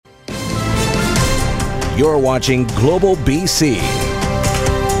You're watching Global BC.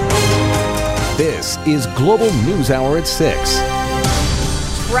 This is Global News Hour at 6.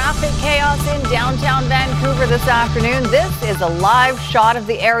 Traffic chaos in downtown Vancouver this afternoon. This is a live shot of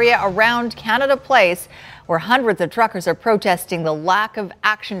the area around Canada Place, where hundreds of truckers are protesting the lack of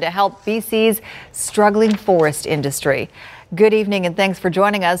action to help BC's struggling forest industry. Good evening and thanks for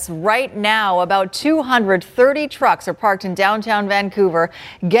joining us. Right now, about 230 trucks are parked in downtown Vancouver,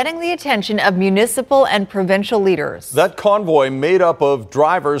 getting the attention of municipal and provincial leaders. That convoy, made up of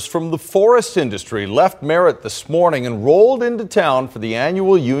drivers from the forest industry, left Merritt this morning and rolled into town for the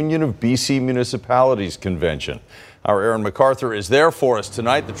annual Union of BC Municipalities convention. Our Aaron MacArthur is there for us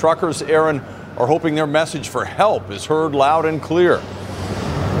tonight. The truckers, Aaron, are hoping their message for help is heard loud and clear.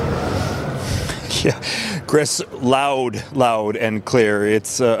 Yeah, Chris, loud and clear.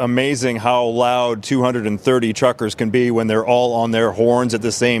 It's amazing how loud 230 truckers can be when they're all on their horns at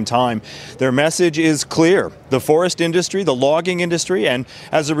the same time. Their message is clear. The forest industry, the logging industry, and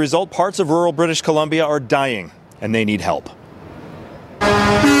as a result, parts of rural British Columbia are dying, and they need help.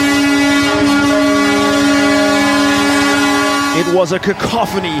 It was a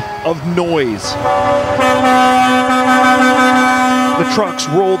cacophony of noise. The trucks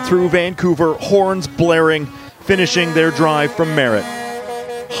rolled through Vancouver, horns blaring, finishing their drive from Merritt.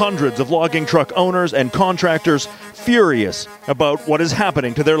 Hundreds of logging truck owners and contractors furious about what is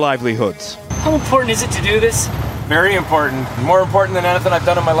happening to their livelihoods. How important is it to do this? Very important. More important than anything I've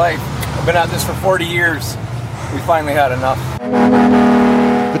done in my life. I've been at this for 40 years. We finally had enough.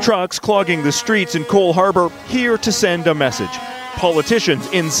 The trucks clogging the streets in Cole Harbour here to send a message. Politicians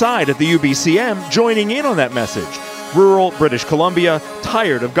inside at the UBCM joining in on that message. Rural British Columbia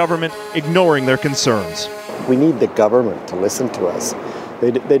tired of government ignoring their concerns. We need the government to listen to us.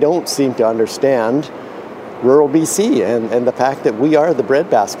 They don't seem to understand rural BC and the fact that we are the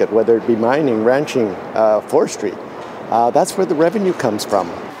breadbasket, whether it be mining, ranching, forestry. That's where the revenue comes from.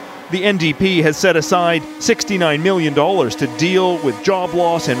 The NDP has set aside $69 million to deal with job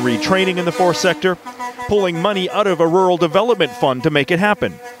loss and retraining in the forest sector, pulling money out of a rural development fund to make it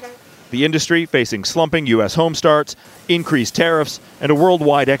happen. The industry facing slumping U.S. home starts, increased tariffs, and a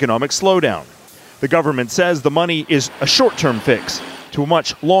worldwide economic slowdown. The government says the money is a short-term fix to a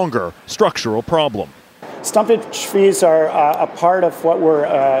much longer structural problem. Stumpage fees are a part of what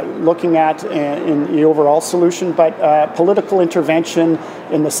we're looking at in the overall solution, but political intervention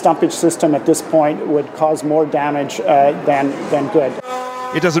in the stumpage system at this point would cause more damage than good.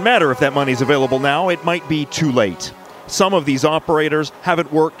 It doesn't matter if that money's available now, it might be too late. Some of these operators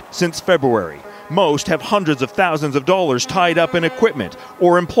haven't worked since February. Most have hundreds of thousands of dollars tied up in equipment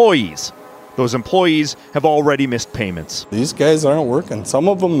or employees. Those employees have already missed payments. These guys aren't working. Some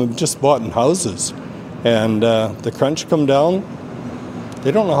of them have just bought in houses. And the crunch come down,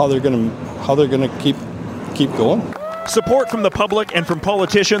 they don't know how they're going to keep going. Support from the public and from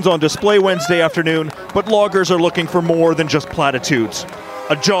politicians on display Wednesday afternoon, but loggers are looking for more than just platitudes.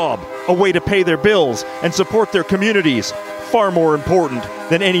 A job, a way to pay their bills and support their communities, far more important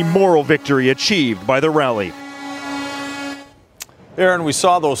than any moral victory achieved by the rally. Aaron, we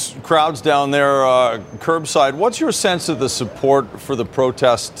saw those crowds down there curbside. What's your sense of the support for the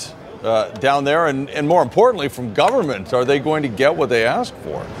protest down there, and more importantly, from government? Are they going to get what they asked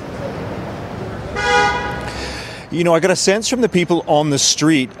for? You know, I got a sense from the people on the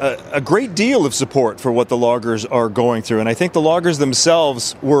street, a great deal of support for what the loggers are going through. And I think the loggers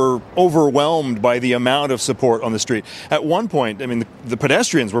themselves were overwhelmed by the amount of support on the street. At one point, I mean, the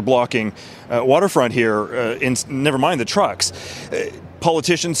pedestrians were blocking waterfront here, never mind the trucks.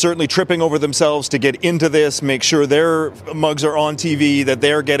 Politicians certainly tripping over themselves to get into this, make sure their mugs are on TV, that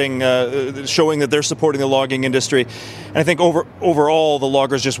they're getting, showing that they're supporting the logging industry. And I think overall, the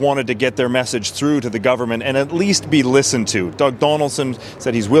loggers just wanted to get their message through to the government and at least be listened to. Doug Donaldson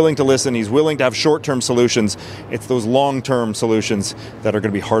said he's willing to listen, he's willing to have short-term solutions. It's those long-term solutions that are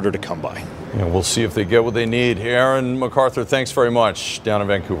going to be harder to come by. Yeah, we'll see if they get what they need. Aaron MacArthur, thanks very much down in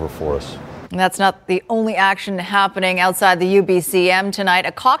Vancouver for us. And that's not the only action happening outside the UBCM tonight.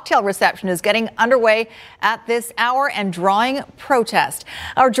 A cocktail reception is getting underway at this hour and drawing protest.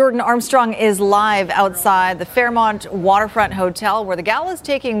 Our Jordan Armstrong is live outside the Fairmont Waterfront Hotel where the gala is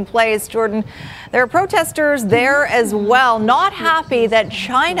taking place. Jordan, there are protesters there as well, not happy that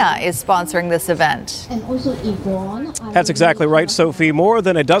China is sponsoring this event. And also Yvonne. That's exactly right, Sophie. More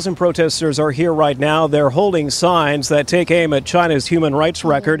than a dozen protesters are here right now. They're holding signs that take aim at China's human rights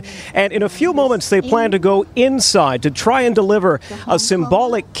record. And in a few moments, they plan to go inside to try and deliver a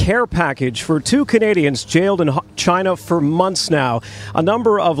symbolic care package for two Canadians jailed in China for months now. A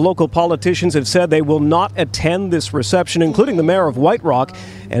number of local politicians have said they will not attend this reception, including the mayor of White Rock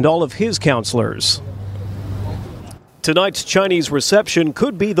and all of his councillors. Tonight's Chinese reception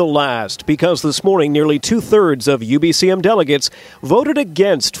could be the last because this morning nearly two-thirds of UBCM delegates voted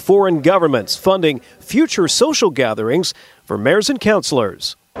against foreign governments funding future social gatherings for mayors and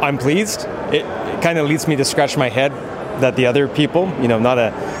councillors. I'm pleased. It kind of leads me to scratch my head that the other people, not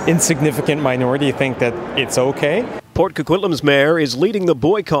an insignificant minority, think that it's okay. Port Coquitlam's mayor is leading the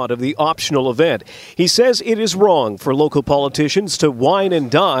boycott of the optional event. He says it is wrong for local politicians to wine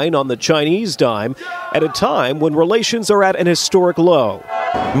and dine on the Chinese dime at a time when relations are at an historic low.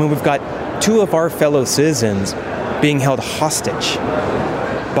 We've got two of our fellow citizens being held hostage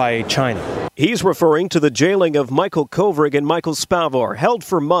by China. He's referring to the jailing of Michael Kovrig and Michael Spavor, held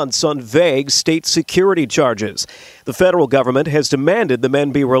for months on vague state security charges. The federal government has demanded the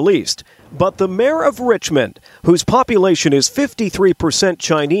men be released. But the mayor of Richmond, whose population is 53%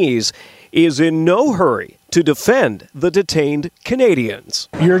 Chinese, is in no hurry to defend the detained Canadians.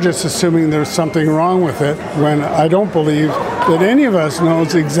 You're just assuming there's something wrong with it when I don't believe that any of us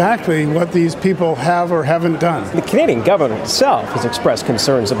knows exactly what these people have or haven't done. The Canadian government itself has expressed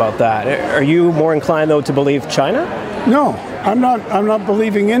concerns about that. Are you more inclined, though, to believe China? No, I'm not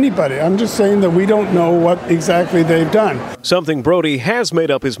believing anybody. I'm just saying that we don't know what exactly they've done. Something Brody has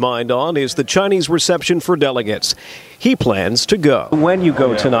made up his mind on is the Chinese reception for delegates. He plans to go. When you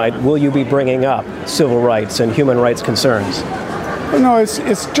go tonight, will you be bringing up civil rights and human rights concerns? No, it's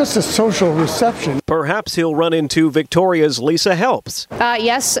just a social reception. Perhaps he'll run into Victoria's Lisa Helps.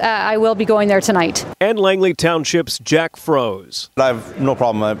 Yes, I will be going there tonight. And Langley Township's Jack Froese. I have no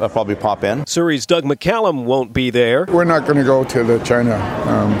problem. I'll probably pop in. Surrey's Doug McCallum won't be there. We're not going to go to the China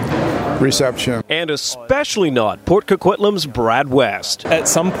reception. And especially not Port Coquitlam's Brad West. At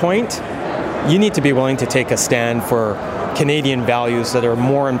some point, you need to be willing to take a stand for Canadian values that are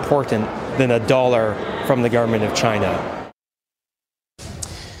more important than a dollar from the government of China.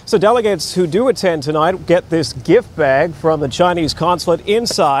 So delegates who do attend tonight get this gift bag from the Chinese consulate.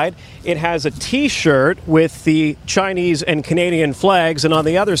 Inside, it has a T-shirt with the Chinese and Canadian flags. And on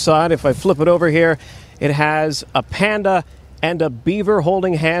the other side, if I flip it over here, it has a panda and a beaver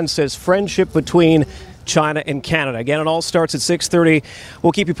holding hands, says friendship between China and Canada. Again, it all starts at 6:30.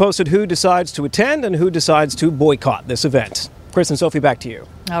 We'll keep you posted who decides to attend and who decides to boycott this event. Chris and Sophie, back to you.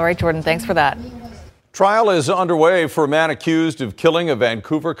 All right, Jordan, thanks for that. Trial is underway for a man accused of killing a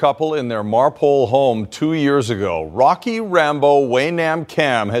Vancouver couple in their Marpole home 2 years ago. Rocky Rambo Waynam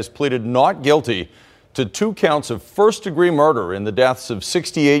Kam has pleaded not guilty to 2 counts of first-degree murder in the deaths of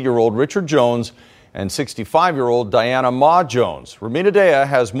 68-year-old Richard Jones and 65-year-old Diana Ma Jones. Romina Dea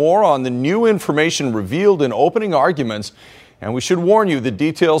has more on the new information revealed in opening arguments, and we should warn you the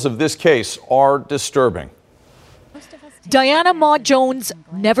details of this case are disturbing. Diana Ma Jones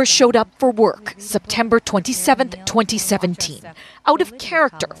never showed up for work September 27, 2017. Out of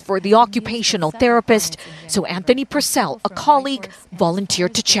character for the occupational therapist, so Anthony Purcell, a colleague,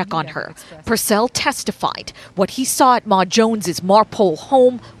 volunteered to check on her. Purcell testified what he saw at Ma Jones's Marpole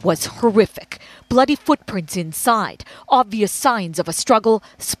home was horrific. Bloody footprints inside, obvious signs of a struggle,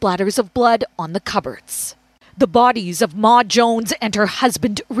 splatters of blood on the cupboards. The bodies of Ma Jones and her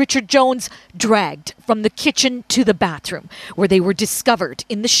husband, Richard Jones, dragged from the kitchen to the bathroom, where they were discovered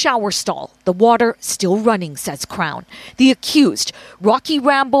in the shower stall. The water still running, says Crown. The accused, Rocky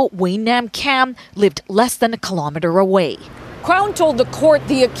Rambo Waynam Kam, lived less than a kilometer away. Crown told the court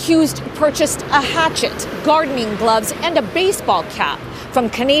the accused purchased a hatchet, gardening gloves, and a baseball cap from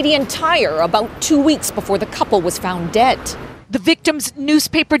Canadian Tire about 2 weeks before the couple was found dead. The victim's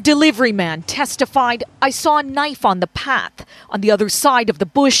newspaper delivery man testified, "I saw a knife on the path. On the other side of the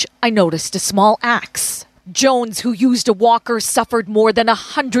bush, I noticed a small axe." Jones, who used a walker, suffered more than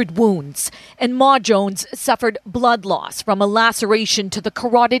 100 wounds. And Ma Jones suffered blood loss from a laceration to the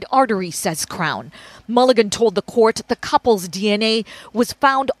carotid artery, says Crown. Mulligan told the court the couple's DNA was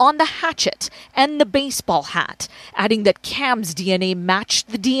found on the hatchet and the baseball hat, adding that Cam's DNA matched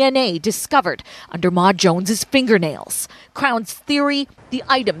the DNA discovered under Ma Jones's fingernails. Crown's theory, the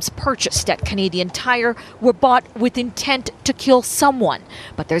items purchased at Canadian Tire were bought with intent to kill someone,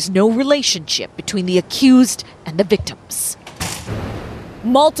 but there's no relationship between the accused and the victims.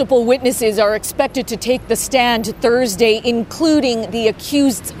 Multiple witnesses are expected to take the stand Thursday, including the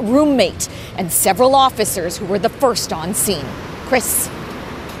accused's roommate and several officers who were the first on scene. Chris.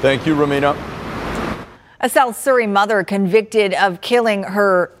 Thank you, Romina. A South Surrey mother convicted of killing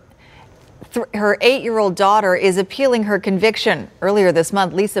her 8-year-old daughter is appealing her conviction. Earlier this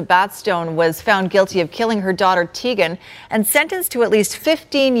month, Lisa Batstone was found guilty of killing her daughter Tegan and sentenced to at least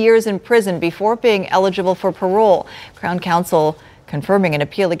 15 years in prison before being eligible for parole. Crown Counsel confirming an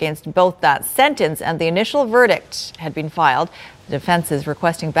appeal against both that sentence and the initial verdict had been filed. The defense is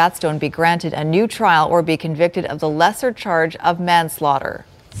requesting Batstone be granted a new trial or be convicted of the lesser charge of manslaughter.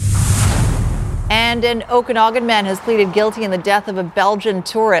 And an Okanagan man has pleaded guilty in the death of a Belgian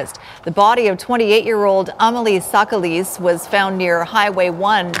tourist. The body of 28-year-old Amélie Sakalis was found near Highway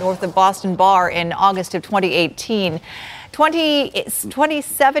 1 north of Boston Bar in August of 2018.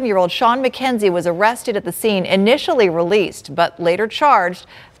 27-year-old Sean McKenzie was arrested at the scene, initially released, but later charged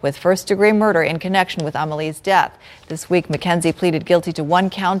with first-degree murder in connection with Amélie's death. This week, McKenzie pleaded guilty to one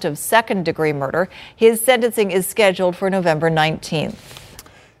count of second-degree murder. His sentencing is scheduled for November 19th.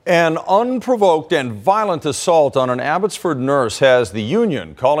 An unprovoked and violent assault on an Abbotsford nurse has the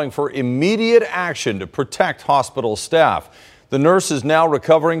union calling for immediate action to protect hospital staff. The nurse is now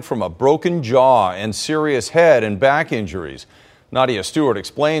recovering from a broken jaw and serious head and back injuries. Nadia Stewart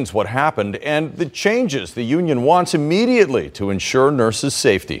explains what happened and the changes the union wants immediately to ensure nurses'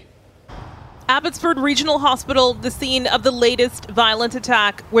 safety. Abbotsford Regional Hospital, the scene of the latest violent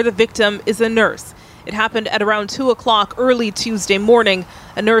attack where the victim is a nurse. It happened at around 2 o'clock early Tuesday morning.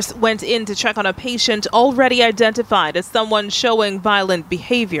 A nurse went in to check on a patient already identified as someone showing violent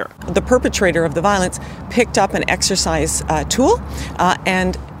behavior. The perpetrator of the violence picked up an exercise tool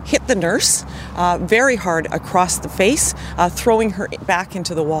and hit the nurse very hard across the face, throwing her back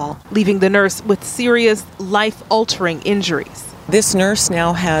into the wall, leaving the nurse with serious, life-altering injuries. This nurse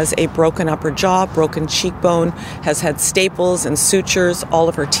now has a broken upper jaw, broken cheekbone, has had staples and sutures. All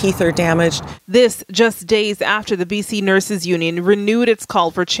of her teeth are damaged. This just days after the BC Nurses Union renewed its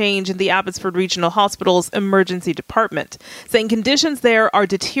call for change in the Abbotsford Regional Hospital's emergency department, saying conditions there are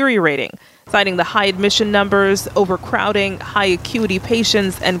deteriorating, citing the high admission numbers, overcrowding, high acuity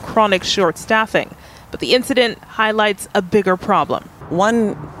patients, and chronic short staffing. But the incident highlights a bigger problem.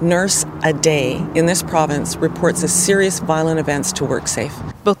 One nurse a day in this province reports a serious violent events to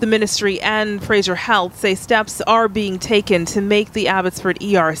WorkSafe. Both the ministry and Fraser Health say steps are being taken to make the Abbotsford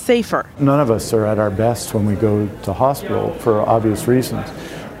ER safer. None of us are at our best when we go to hospital for obvious reasons,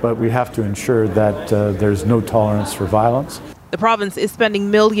 but we have to ensure that there's no tolerance for violence. The province is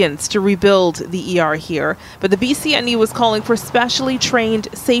spending millions to rebuild the ER here, but the BCNU was calling for specially trained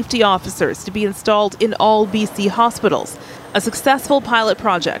safety officers to be installed in all BC hospitals. A successful pilot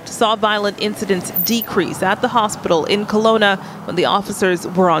project saw violent incidents decrease at the hospital in Kelowna when the officers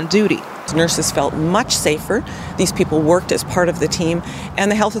were on duty. Nurses felt much safer. These people worked as part of the team,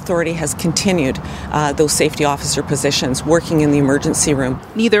 and the Health Authority has continued those safety officer positions working in the emergency room.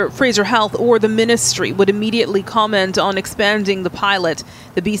 Neither Fraser Health or the ministry would immediately comment on expanding the pilot.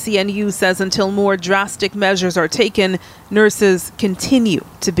 The BCNU says until more drastic measures are taken, nurses continue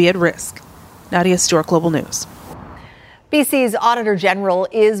to be at risk. Nadia Stewart, Global News. BC's Auditor General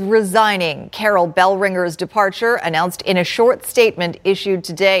is resigning. Carol Bellringer's departure announced in a short statement issued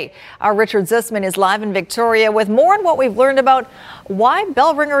today. Our Richard Zussman is live in Victoria with more on what we've learned about why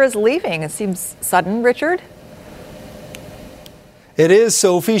Bellringer is leaving. It seems sudden, Richard. It is,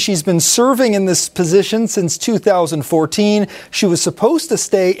 Sophie. She's been serving in this position since 2014. She was supposed to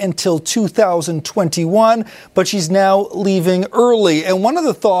stay until 2021, but she's now leaving early. And one of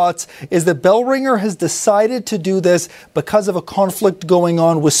the thoughts is that Bellringer has decided to do this because of a conflict going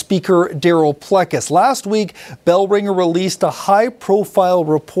on with Speaker Darryl Plecas. Last week, Bellringer released a high-profile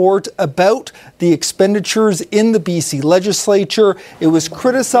report about the expenditures in the BC legislature. It was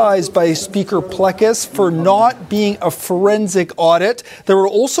criticized by Speaker Plecas for not being a forensic audit. There were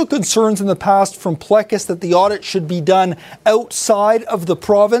also concerns in the past from Plecas that the audit should be done outside of the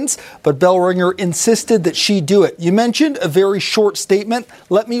province, but Bellringer insisted that she do it. You mentioned a very short statement.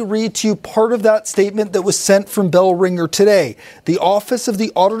 Let me read to you part of that statement that was sent from Bellringer today. The Office of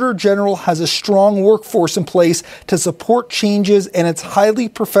the Auditor General has a strong workforce in place to support changes, and its highly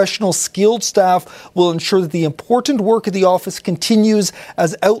professional, skilled staff will ensure that the important work of the office continues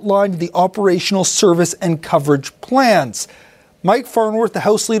as outlined in the operational service and coverage plans. Mike Farnworth, the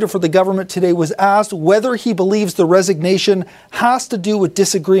House Leader for the government today, was asked whether he believes the resignation has to do with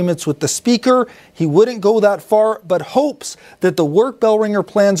disagreements with the Speaker. He wouldn't go that far, but hopes that the work Bellringer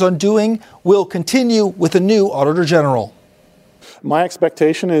plans on doing will continue with a new Auditor General. My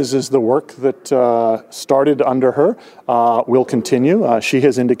expectation is the work that started under her will continue. She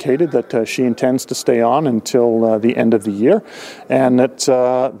has indicated that she intends to stay on until the end of the year, and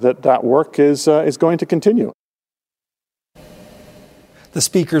that work is going to continue. The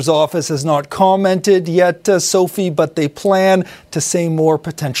Speaker's office has not commented yet, Sophie, but they plan to say more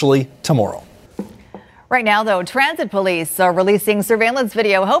potentially tomorrow. Right now, though, transit police are releasing surveillance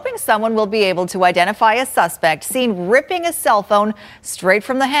video, hoping someone will be able to identify a suspect seen ripping a cell phone straight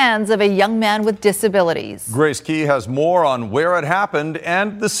from the hands of a young man with disabilities. Grace Key has more on where it happened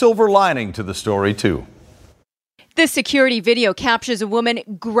and the silver lining to the story, too. This security video captures a woman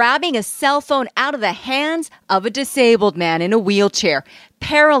grabbing a cell phone out of the hands of a disabled man in a wheelchair.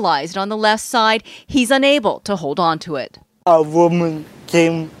 Paralyzed on the left side, he's unable to hold on to it. A woman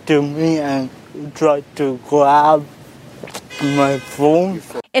came to me and tried to grab my phone.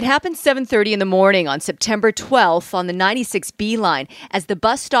 It happened 7:30 in the morning on September 12th on the 96B line as the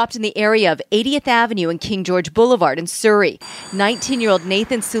bus stopped in the area of 80th Avenue and King George Boulevard in Surrey. 19-year-old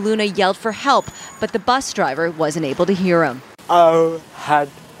Nathan Saluna yelled for help, but the bus driver wasn't able to hear him. I had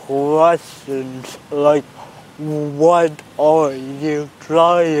questions like, what are you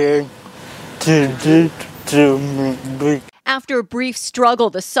trying to do to me? After a brief struggle,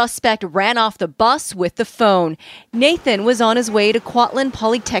 the suspect ran off the bus with the phone. Nathan was on his way to Kwantlen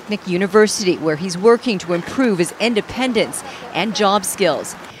Polytechnic University, where he's working to improve his independence and job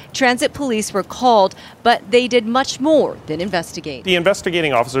skills. Transit police were called, but they did much more than investigate. The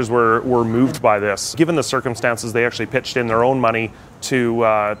investigating officers were moved by this. Given the circumstances, they actually pitched in their own money to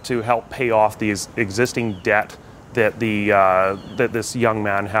help pay off the existing debt that this young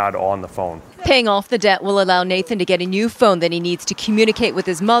man had on the phone. Paying off the debt will allow Nathan to get a new phone that he needs to communicate with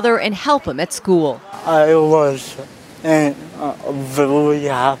his mother and help him at school. I was very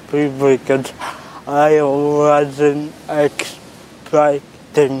happy because I wasn't expecting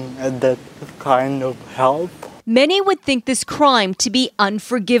that kind of help. Many would think this crime to be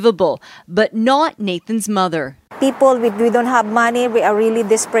unforgivable, but not Nathan's mother. People, we don't have money, we are really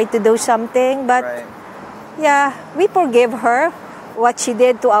desperate to do something, but yeah, we forgive her. What she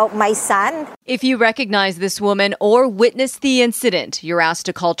did to my son. If you recognize this woman or witness the incident, you're asked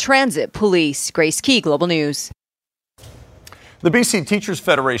to call Transit Police. Grace Key, Global News. The BC Teachers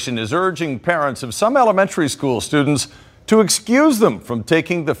Federation is urging parents of some elementary school students to excuse them from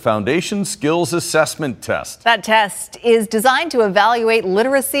taking the Foundation Skills Assessment Test. That test is designed to evaluate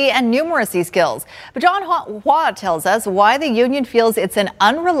literacy and numeracy skills. But John Hua tells us why the union feels it's an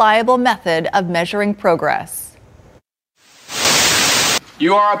unreliable method of measuring progress.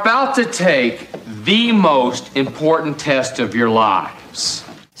 You are about to take the most important test of your lives.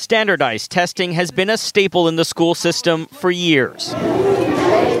 Standardized testing has been a staple in the school system for years.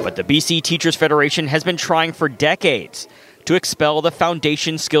 But the BC Teachers Federation has been trying for decades to expel the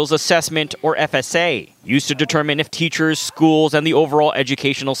Foundation Skills Assessment, or FSA, used to determine if teachers, schools, and the overall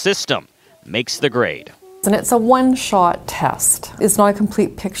educational system makes the grade. And it's a one-shot test. It's not a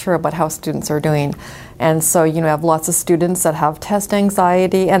complete picture about how students are doing. And so, you have lots of students that have test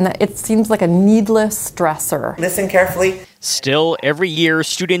anxiety, and it seems like a needless stressor. Listen carefully. Still, every year,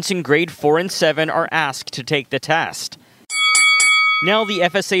 students in grade 4 and 7 are asked to take the test. Now the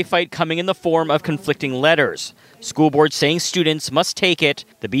FSA fight coming in the form of conflicting letters. School boards saying students must take it,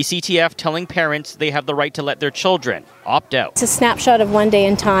 the BCTF telling parents they have the right to let their children opt out. It's a snapshot of one day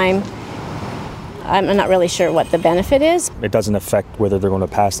in time. I'm not really sure what the benefit is. It doesn't affect whether they're going to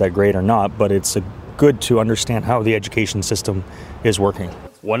pass that grade or not, but it's good to understand how the education system is working.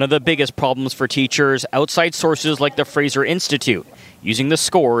 One of the biggest problems for teachers, outside sources like the Fraser Institute, using the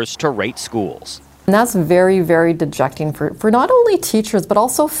scores to rate schools. And that's very, very dejecting for not only teachers, but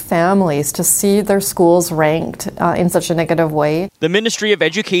also families to see their schools ranked in such a negative way. The Ministry of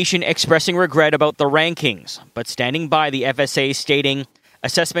Education expressing regret about the rankings, but standing by the FSA stating,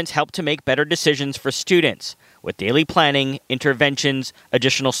 assessments help to make better decisions for students with daily planning, interventions,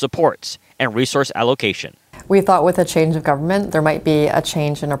 additional supports, and resource allocation. We thought with a change of government, there might be a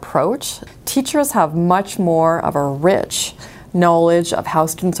change in approach. Teachers have much more of a rich knowledge of how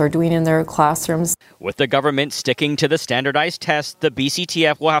students are doing in their classrooms. With the government sticking to the standardized test, the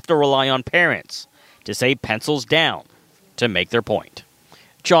BCTF will have to rely on parents to say pencils down to make their point.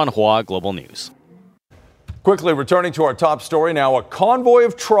 John Hua, Global News. Quickly returning to our top story now, a convoy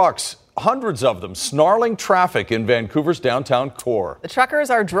of trucks, hundreds of them, snarling traffic in Vancouver's downtown core. The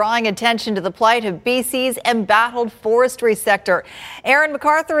truckers are drawing attention to the plight of BC's embattled forestry sector. Aaron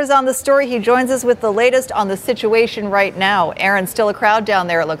MacArthur is on the story. He joins us with the latest on the situation right now. Aaron, still a crowd down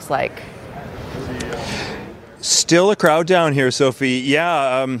there, it looks like. Still a crowd down here, Sophie.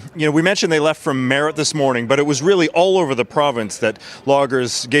 Yeah, we mentioned they left from Merritt this morning, but it was really all over the province that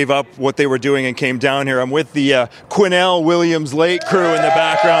loggers gave up what they were doing and came down here. I'm with the Quinnell Williams Lake crew in the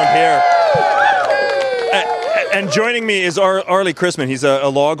background here. And joining me is Arlie Chrisman. He's a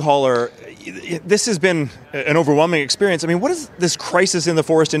log hauler. This has been an overwhelming experience. I mean, what does this crisis in the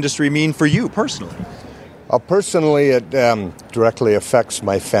forest industry mean for you personally? Personally, it directly affects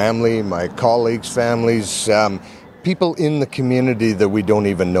my family, my colleagues' families, people in the community that we don't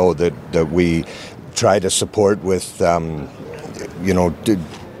even know that we try to support with,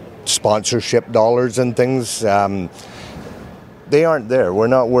 sponsorship dollars and things. They aren't there. We're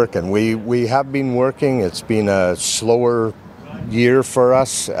not working. We have been working. It's been a slower year for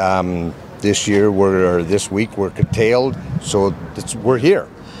us. This week we're curtailed, so we're here.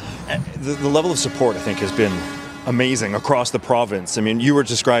 The level of support, I think, has been amazing across the province. I mean, you were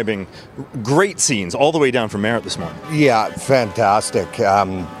describing great scenes all the way down from Merritt this morning. Yeah, fantastic.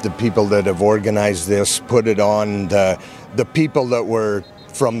 The people that have organized this, put it on, the people that were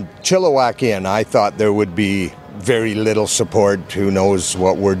from Chilliwack in, I thought there would be very little support. Who knows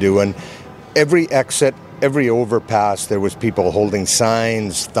what we're doing. Every exit, every overpass, there was people holding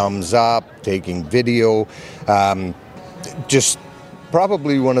signs, thumbs up, taking video. Just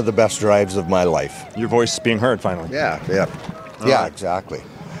probably one of the best drives of my life. Your voice being heard finally. Yeah, exactly.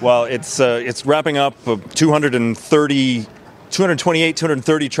 Well, it's wrapping up. 228,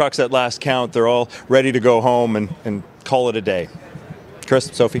 230 trucks at last count. They're all ready to go home and call it a day.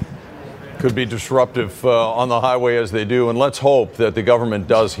 Chris, Sophie. Could be disruptive on the highway as they do, and let's hope that the government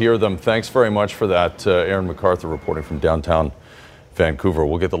does hear them. Thanks very much for that, Aaron MacArthur reporting from downtown Vancouver.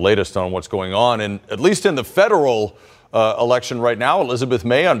 We'll get the latest on what's going on, and at least in the federal election right now, Elizabeth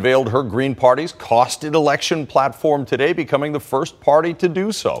May unveiled her Green Party's costed election platform today, becoming the first party to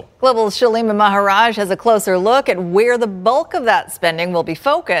do so. Global's Shalima Maharaj has a closer look at where the bulk of that spending will be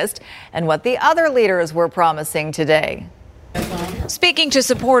focused and what the other leaders were promising today. Speaking to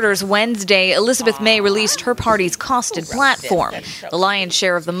supporters Wednesday, Elizabeth May released her party's costed platform, the lion's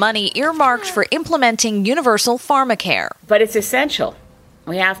share of the money earmarked for implementing universal pharmacare. But it's essential.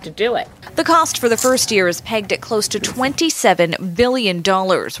 We have to do it. The cost for the first year is pegged at close to $27 billion,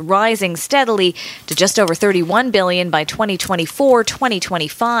 rising steadily to just over $31 billion by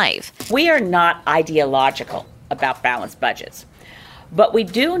 2024-2025. We are not ideological about balanced budgets, but we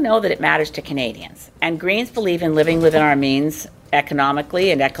do know that it matters to Canadians. And Greens believe in living within our means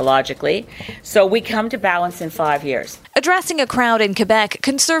economically and ecologically, so we come to balance in 5 years. Addressing a crowd in Quebec,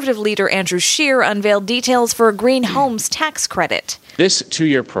 Conservative leader Andrew Scheer unveiled details for a green homes tax credit. This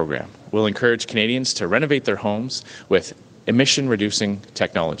 2-year program will encourage Canadians to renovate their homes with emission-reducing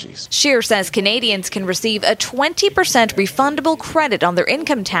technologies. Scheer says Canadians can receive a 20% refundable credit on their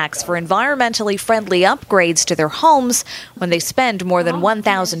income tax for environmentally friendly upgrades to their homes when they spend more than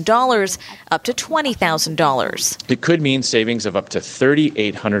 $1,000 up to $20,000. It could mean savings of up to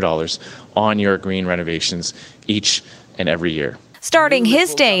 $3,800 on your green renovations each and every year. Starting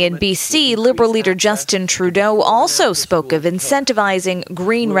his day in BC, Liberal leader Justin Trudeau also spoke of incentivizing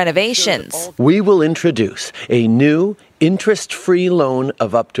green renovations. We will introduce a new interest-free loan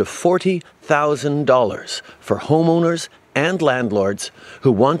of up to $40,000 for homeowners and landlords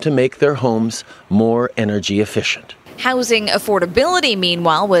who want to make their homes more energy efficient. Housing affordability,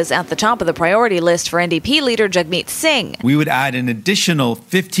 meanwhile, was at the top of the priority list for NDP leader Jagmeet Singh. We would add an additional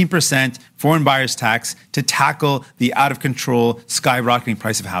 15% foreign buyers tax to tackle the out-of-control skyrocketing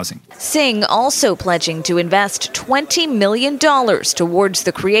price of housing. Singh also pledging to invest $20 million towards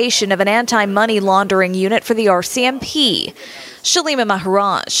the creation of an anti-money laundering unit for the RCMP. Shalima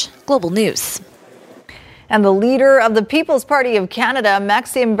Maharaj, Global News. And the leader of the People's Party of Canada,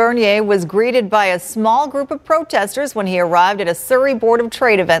 Maxime Bernier, was greeted by a small group of protesters when he arrived at a Surrey Board of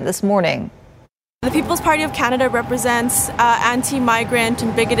Trade event this morning. The People's Party of Canada represents anti-migrant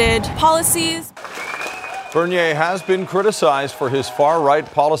and bigoted policies. Bernier has been criticized for his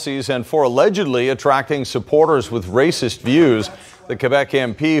far-right policies and for allegedly attracting supporters with racist views. The Quebec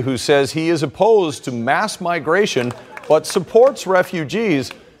MP, who says he is opposed to mass migration but supports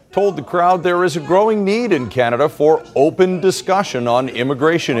refugees, told the crowd there is a growing need in Canada for open discussion on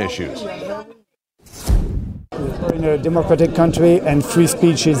immigration issues. We're in a democratic country and free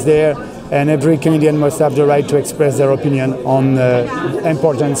speech is there, and every Canadian must have the right to express their opinion on the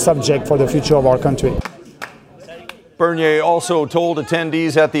important subject for the future of our country. Bernier also told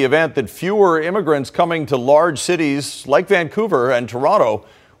attendees at the event that fewer immigrants coming to large cities like Vancouver and Toronto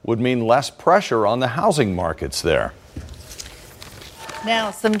would mean less pressure on the housing markets there.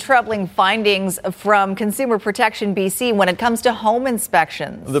 Now, some troubling findings from Consumer Protection BC when it comes to home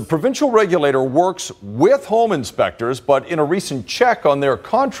inspections. The provincial regulator works with home inspectors, but in a recent check on their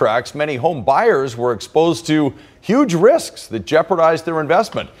contracts, many home buyers were exposed to huge risks that jeopardize their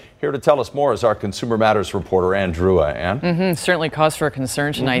investment. Here to tell us more is our Consumer Matters reporter, Ann Drua. Ann? Certainly cause for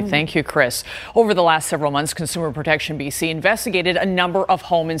concern tonight. Thank you, Chris. Over the last several months, Consumer Protection BC investigated a number of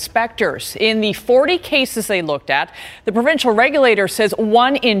home inspectors. In the 40 cases they looked at, the provincial regulator says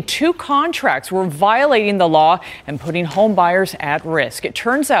 1 in 2 contracts were violating the law and putting home buyers at risk. It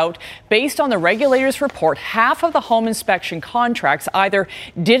turns out, based on the regulator's report, half of the home inspection contracts either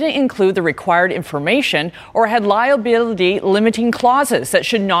didn't include the required information or had liability limiting clauses that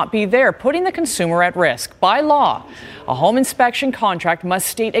should not be there, putting the consumer at risk. By law, a home inspection contract must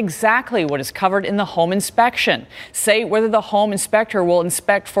state exactly what is covered in the home inspection, say whether the home inspector will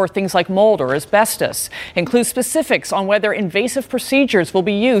inspect for things like mold or asbestos, include specifics on whether invasive procedures will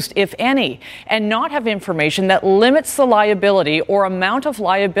be used, if any, and not have information that limits the liability or amount of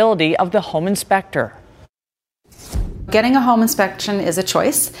liability of the home inspector. Getting a home inspection is a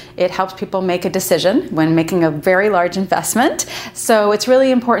choice. It helps people make a decision when making a very large investment. So it's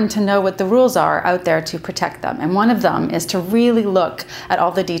really important to know what the rules are out there to protect them. And one of them is to really look at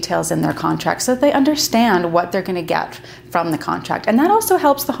all the details in their contract so that they understand what they're going to get from the contract. And that also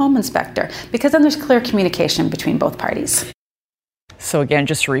helps the home inspector because then there's clear communication between both parties. So again,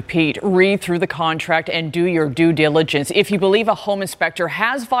 just to repeat, read through the contract and do your due diligence. If you believe a home inspector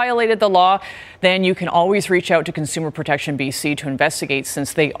has violated the law, then you can always reach out to Consumer Protection BC to investigate,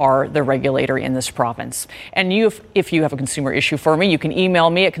 since they are the regulator in this province. And if you have a consumer issue for me, you can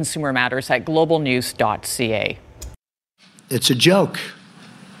email me at consumermatters@globalnews.ca. It's a joke.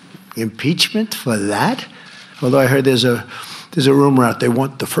 Impeachment for that? Although I heard there's a rumor out they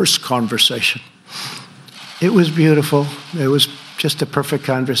want the first conversation. It was beautiful. It was just a perfect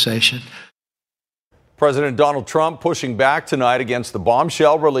conversation. President Donald Trump pushing back tonight against the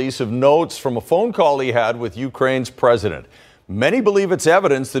bombshell release of notes from a phone call he had with Ukraine's president. Many believe it's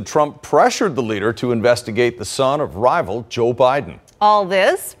evidence that Trump pressured the leader to investigate the son of rival Joe Biden. All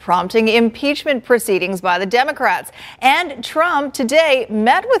this prompting impeachment proceedings by the Democrats. And Trump today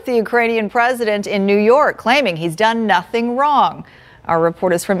met with the Ukrainian president in New York, claiming he's done nothing wrong. Our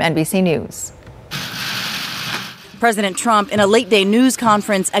report is from NBC News. President Trump in a late-day news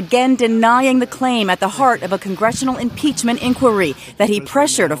conference again denying the claim at the heart of a congressional impeachment inquiry that he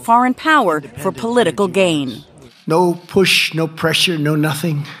pressured a foreign power for political gain. No push, no pressure, no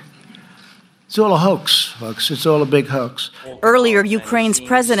nothing. It's all a hoax, folks. It's all a big hoax. Earlier, Ukraine's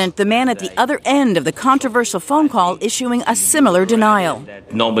president, the man at the other end of the controversial phone call, issuing a similar denial.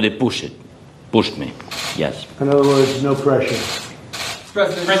 Nobody pushed me. Yes. In other words, no pressure.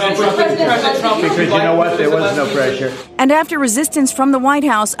 President Trump. Because you know what? There was no pressure. And after resistance from the White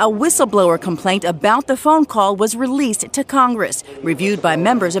House, a whistleblower complaint about the phone call was released to Congress, reviewed by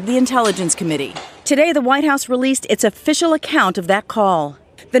members of the Intelligence Committee. Today, the White House released its official account of that call.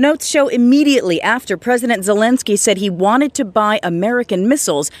 The notes show immediately after President Zelensky said he wanted to buy American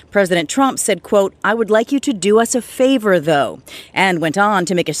missiles, President Trump said, quote, "I would like you to do us a favor, though," and went on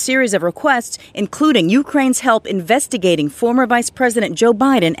to make a series of requests, including Ukraine's help investigating former Vice President Joe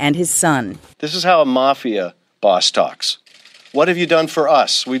Biden and his son. This is how a mafia boss talks. What have you done for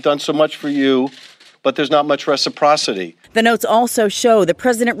us? We've done so much for you, but there's not much reciprocity. The notes also show the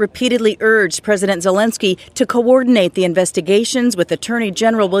president repeatedly urged President Zelensky to coordinate the investigations with Attorney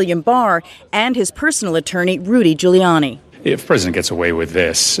General William Barr and his personal attorney, Rudy Giuliani. If the president gets away with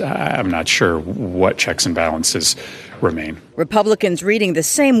this, I'm not sure what checks and balances remain. Republicans reading the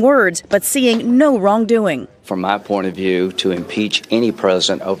same words, but seeing no wrongdoing. From my point of view, to impeach any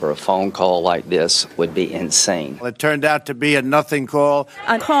president over a phone call like this would be insane. Well, it turned out to be a nothing call.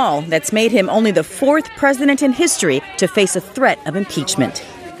 A call that's made him only the 4th president in history to face a threat of impeachment.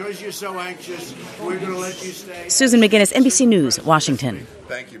 Because you're so anxious, we're going to let you stay. Susan McGinnis, NBC News, Washington.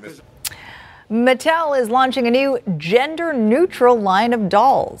 Thank you, Ms. Mattel is launching a new gender-neutral line of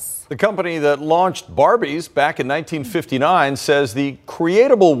dolls. The company that launched Barbies back in 1959 says the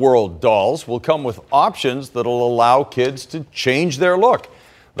Creatable World dolls will come with options that'll allow kids to change their look.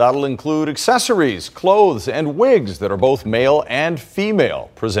 That'll include accessories, clothes, and wigs that are both male and female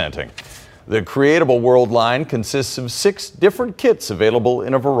presenting. The Creatable World line consists of 6 different kits available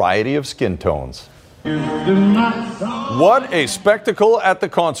in a variety of skin tones. What a spectacle at the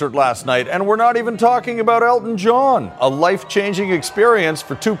concert last night. And we're not even talking about Elton John. A life-changing experience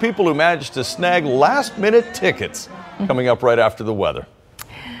for 2 people who managed to snag last-minute tickets. Coming up right after the weather.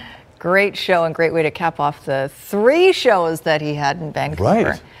 Great show and great way to cap off the 3 shows that he had in Vancouver.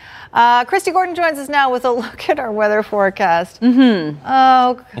 Right. Christy Gordon joins us now with a look at our weather forecast. Mm-hmm.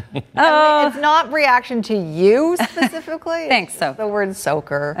 Oh, I mean, it's not reaction to you specifically. Thanks, so. The word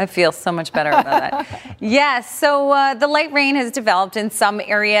soaker. I feel so much better about that. Yes, so the light rain has developed in some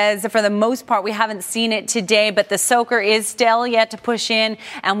areas. For the most part, we haven't seen it today, but the soaker is still yet to push in,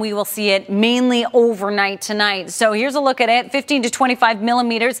 and we will see it mainly overnight tonight. So here's a look at it, 15 to 25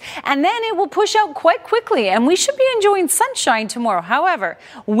 millimeters, and then it will push out quite quickly, and we should be enjoying sunshine tomorrow. However,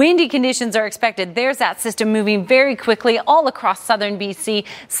 windy conditions are expected. There's that system moving very quickly all across southern BC.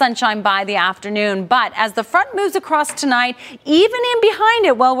 Sunshine by the afternoon. But as the front moves across tonight, even in behind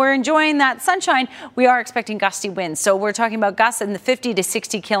it, while we're enjoying that sunshine, we are expecting gusty winds. So we're talking about gusts in the 50 to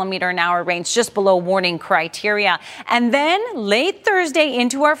 60 kilometer an hour range, just below warning criteria. And then late Thursday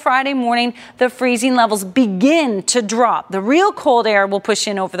into our Friday morning, the freezing levels begin to drop. The real cold air will push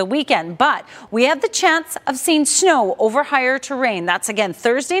in over the weekend, but we have the chance of seeing snow over higher terrain. That's again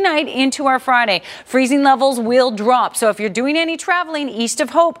Thursday night into our Friday. Freezing levels will drop. So if you're doing any traveling east of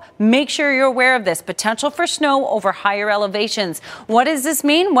Hope, make sure you're aware of this. Potential for snow over higher elevations. What does this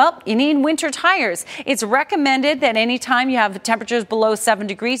mean? Well, you need winter tires. It's recommended that anytime you have temperatures below 7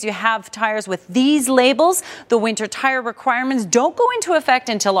 degrees, you have tires with these labels. The winter tire requirements don't go into effect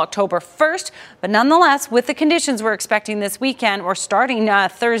until October 1st, but nonetheless, with the conditions we're expecting this weekend or starting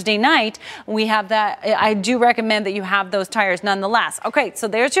Thursday night, we have that. I do recommend that you have those tires nonetheless. Okay, so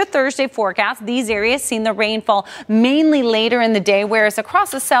there's your Thursday forecast. These areas seen the rainfall mainly later in the day, whereas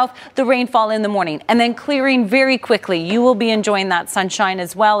across the south, the rainfall in the morning and then clearing very quickly. You will be enjoying that sunshine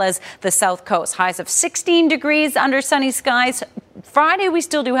as well as the south coast. Highs of 16 degrees under sunny skies. Friday, we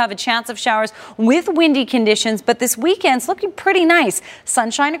still do have a chance of showers with windy conditions, but this weekend's looking pretty nice.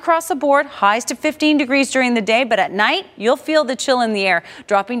 Sunshine across the board, highs to 15 degrees during the day, but at night, you'll feel the chill in the air,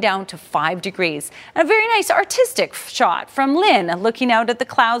 dropping down to 5 degrees. A very nice artistic shot from Lynn, looking out at the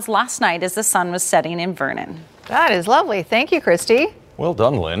clouds last night as the sun was setting in Vernon. That is lovely. Thank you, Christy. Well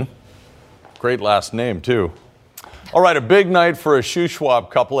done, Lynn. Great last name, too. All right, a big night for a Shuswap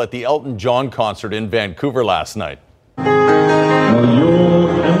couple at the Elton John concert in Vancouver last night.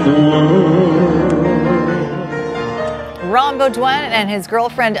 Ron Beaudoin and his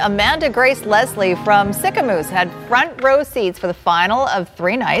girlfriend Amanda Grace Leslie from Sicamous had front row seats for the final of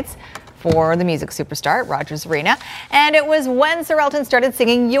 3 nights for the music superstar at Rogers Arena. And it was when Sir Elton started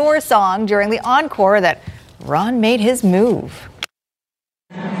singing Your Song during the encore that Ron made his move.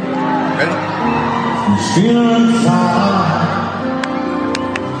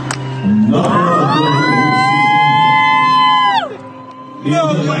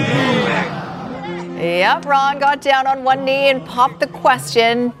 Yep, Ron got down on one knee and popped the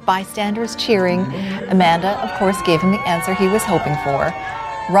question. Bystanders cheering. Amanda, of course, gave him the answer he was hoping for.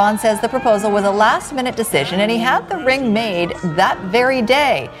 Ron says the proposal was a last-minute decision and he had the ring made that very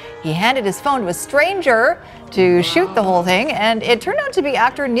day. He handed his phone to a stranger to shoot the whole thing, and it turned out to be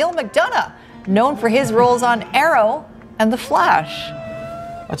actor Neil McDonough, known for his roles on Arrow and The Flash.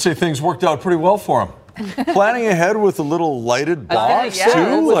 I'd say things worked out pretty well for him. Planning ahead with a little lighted box,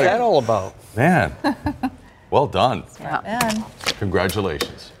 too? What's that all about? Man, well done. Man.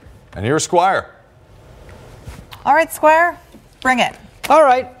 Congratulations. And here's Squire. All right, Squire, bring it. All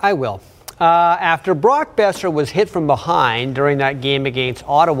right, I will. After Brock Boeser was hit from behind during that game against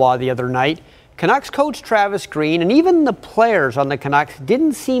Ottawa the other night, Canucks coach Travis Green and even the players on the Canucks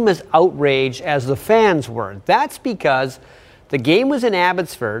didn't seem as outraged as the fans were. That's because the game was in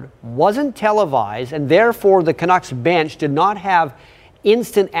Abbotsford, wasn't televised, and therefore the Canucks bench did not have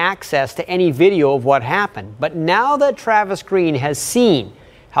instant access to any video of what happened. But now that Travis Green has seen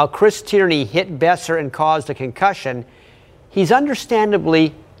how Chris Tierney hit Boeser and caused a concussion, he's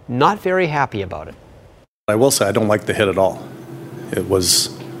understandably not very happy about it. I will say I don't like the hit at all. I think it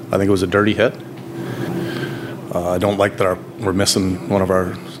was a dirty hit. I don't like that we're missing one of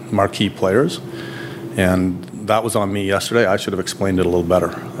our marquee players. And that was on me yesterday. I should have explained it a little better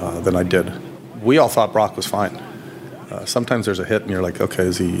than I did. We all thought Brock was fine. Sometimes there's a hit and you're like, okay,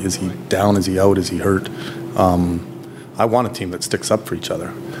 is he down? Is he out? Is he hurt? I want a team that sticks up for each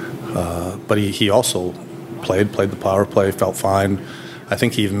other. But he also played the power play, felt fine. I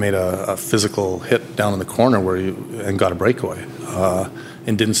think he even made a physical hit down in the corner and got a breakaway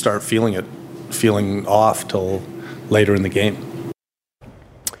and didn't start feeling off till later in the game.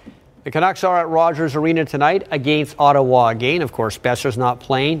 The Canucks are at Rogers Arena tonight against Ottawa again. Of course, Boeser's not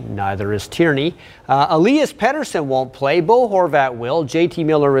playing. Neither is Tierney. Elias Pettersson won't play. Bo Horvat will. JT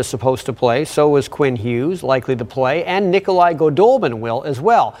Miller is supposed to play. So is Quinn Hughes, likely to play. And Nikolai Goldobin will as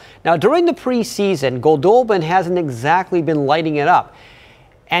well. Now, during the preseason, Goldobin hasn't exactly been lighting it up.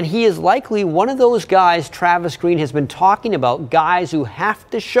 And he is likely one of those guys Travis Green has been talking about, guys who have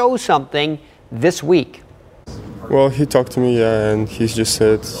to show something this week. Well, he talked to me, and he just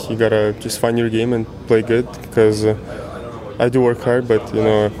said, you gotta just find your game and play good, because I do work hard, but,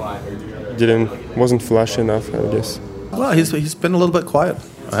 wasn't flashy enough, I guess. Well, he's been a little bit quiet.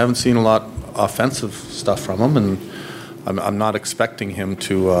 I haven't seen a lot offensive stuff from him, and I'm not expecting him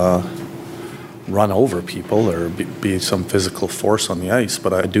to run over people or be some physical force on the ice,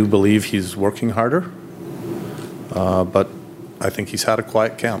 but I do believe he's working harder. But I think he's had a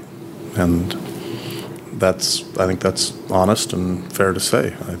quiet camp, and I think that's honest and fair to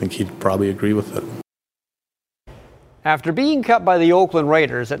say. I think he'd probably agree with it. After being cut by the Oakland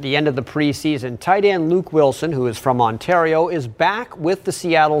Raiders at the end of the preseason, tight end Luke Wilson, who is from Ontario, is back with the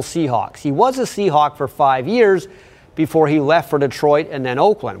Seattle Seahawks. He was a Seahawk for 5 years before he left for Detroit and then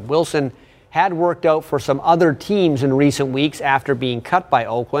Oakland. Wilson had worked out for some other teams in recent weeks after being cut by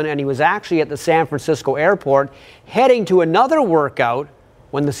Oakland, and he was actually at the San Francisco airport heading to another workout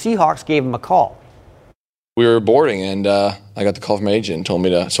when the Seahawks gave him a call. We were boarding, and I got the call from my agent and told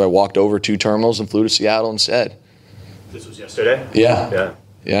me to, so I walked over 2 terminals and flew to Seattle instead. This was yesterday? Yeah.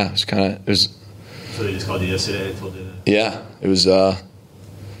 Yeah, it was So they just called you yesterday and told you that? Yeah, it was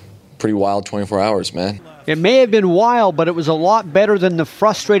pretty wild 24 hours, man. It may have been wild, but it was a lot better than the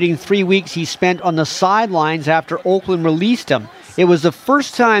frustrating 3 weeks he spent on the sidelines after Oakland released him. It was the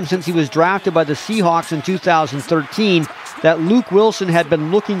first time since he was drafted by the Seahawks in 2013 that Luke Wilson had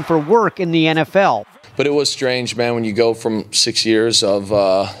been looking for work in the NFL. But it was strange, man, when you go from 6 years of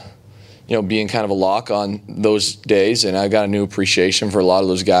being kind of a lock on those days, and I got a new appreciation for a lot of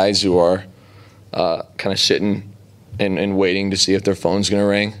those guys who are kind of sitting and waiting to see if their phone's going to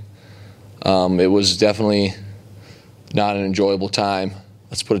ring. It was definitely not an enjoyable time.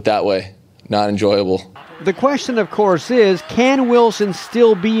 Let's put it that way. Not enjoyable. The question, of course, is, can Wilson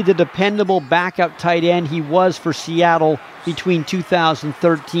still be the dependable backup tight end he was for Seattle between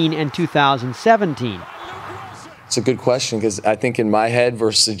 2013 and 2017? It's a good question, because I think in my head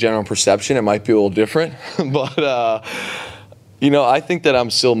versus the general perception, it might be a little different. But, I think that I'm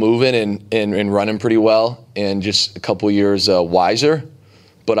still moving and running pretty well and just a couple years wiser.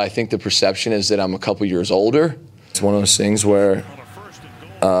 But I think the perception is that I'm a couple years older. It's one of those things where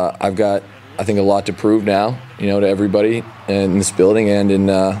I've got, I think, a lot to prove now, to everybody in this building and in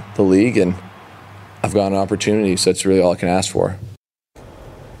the league. And I've got an opportunity, so that's really all I can ask for.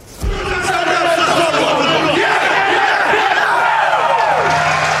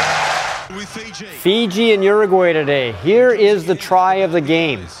 Fiji and Uruguay today. Here is the try of the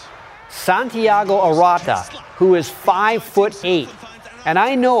game. Santiago Arata, who is 5'8". And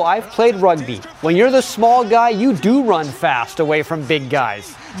I know, I've played rugby. When you're the small guy, you do run fast away from big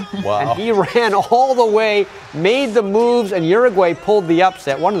guys. Wow. And he ran all the way, made the moves, and Uruguay pulled the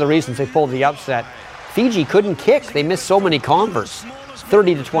upset. One of the reasons they pulled the upset, Fiji couldn't kick. They missed so many converts.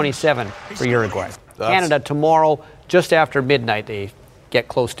 30-27 for Uruguay. Canada tomorrow, just after midnight, they get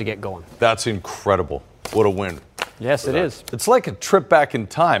close to get going. That's incredible. What a win. Yes, it is. It's like a trip back in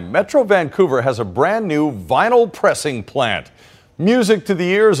time. Metro Vancouver has a brand new vinyl pressing plant. Music to the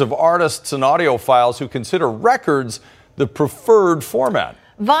ears of artists and audiophiles who consider records the preferred format.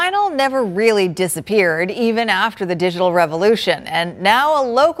 Vinyl never really disappeared, even after the digital revolution. And now a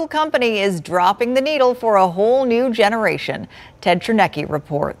local company is dropping the needle for a whole new generation. Ted Chernecki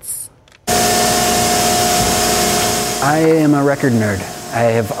reports. I am a record nerd. I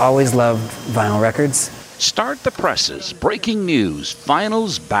have always loved vinyl records. Start the presses. Breaking news.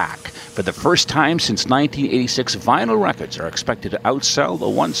 Vinyl's back. For the first time since 1986, vinyl records are expected to outsell the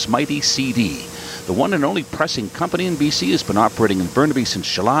once mighty CD. The one and only pressing company in BC has been operating in Burnaby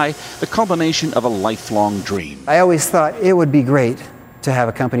since July, the culmination of a lifelong dream. I always thought it would be great to have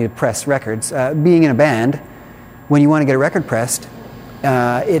a company to press records. Being in a band, when you want to get a record pressed,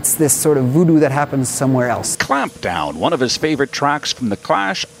 it's this sort of voodoo that happens somewhere else. Clampdown, one of his favorite tracks from The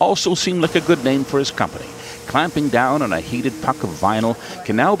Clash, also seemed like a good name for his company. Clamping down on a heated puck of vinyl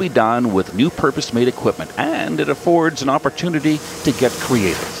can now be done with new purpose-made equipment, and it affords an opportunity to get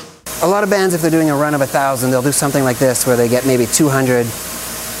creative. A lot of bands, if they're doing a run of 1,000, they'll do something like this, where they get maybe 200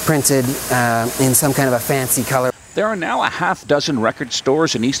 printed in some kind of a fancy color. There are now a half-dozen record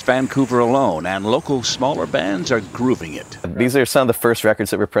stores in East Vancouver alone, and local smaller bands are grooving it. These are some of the first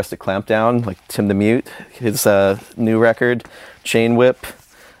records that were pressed at Clampdown, like Tim the Mute, his new record, Chain Whip,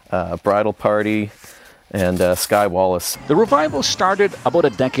 Bridal Party, and Sky Wallace. The revival started about a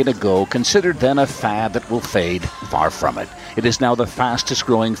decade ago, considered then a fad that will fade. Far from it. It is now the fastest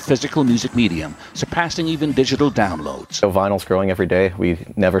growing physical music medium, surpassing even digital downloads. So vinyl's growing every day. We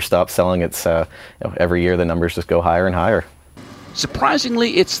never stop selling. It's every year the numbers just go higher and higher.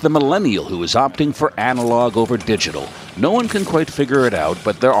 Surprisingly, it's the millennial who is opting for analog over digital. No one can quite figure it out,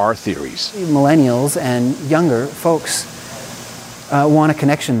 but there are theories. Millennials and younger folks want a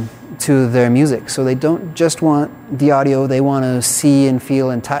connection to their music, so they don't just want the audio, they want to see and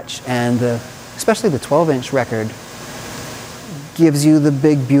feel and touch, and especially the 12-inch record gives you the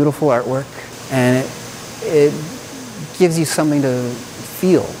big, beautiful artwork, and it gives you something to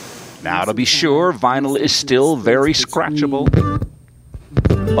feel. Now, to be sure, vinyl is still very scratchable.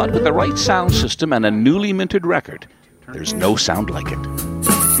 But with the right sound system and a newly minted record, there's no sound like it.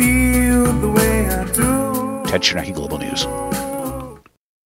 To feel the way I do. Ted Chernecki, Global News.